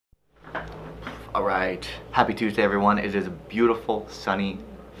All right, happy Tuesday everyone. It is a beautiful sunny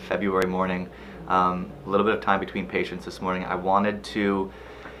February morning. A little bit of time between patients this morning. I wanted to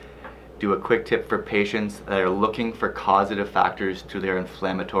do a quick tip for patients that are looking for causative factors to their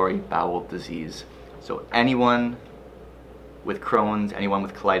inflammatory bowel disease. So anyone with Crohn's, anyone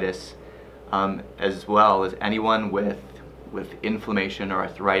with colitis, as well as anyone with inflammation or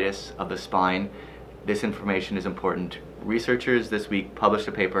arthritis of the spine, this information is important. Researchers this week published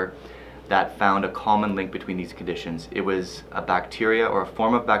a paper that found a common link between these conditions. It was a bacteria or a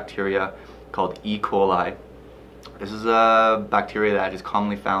form of bacteria called E. coli. This is a bacteria that is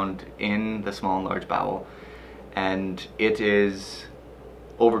commonly found in the small and large bowel, and it is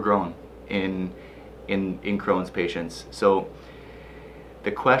overgrown in Crohn's patients. So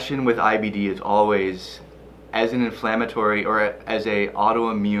the question with IBD is always, as an inflammatory or as a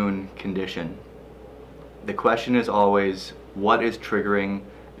autoimmune condition, the question is always, what is triggering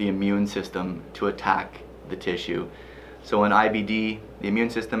the immune system to attack the tissue? So in IBD, the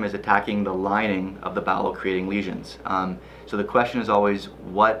immune system is attacking the lining of the bowel, creating lesions. So the question is always,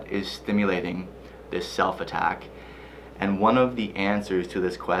 what is stimulating this self-attack? And one of the answers to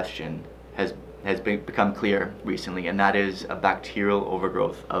this question has become clear recently, and that is a bacterial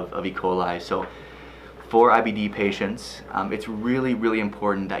overgrowth of E. coli. So for IBD patients, it's really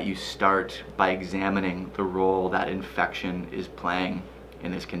important that you start by examining the role that infection is playing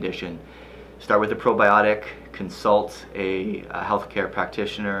in this condition. Start with a probiotic, consult a healthcare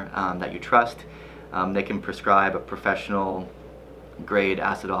practitioner that you trust. They can prescribe a professional grade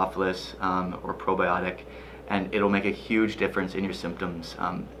acidophilus or probiotic, and it'll make a huge difference in your symptoms.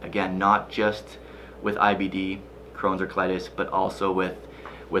 Again, not just with IBD, Crohn's or colitis, but also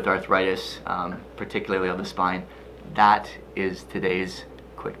with arthritis, particularly of the spine. That is today's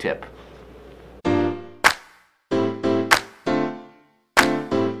quick tip.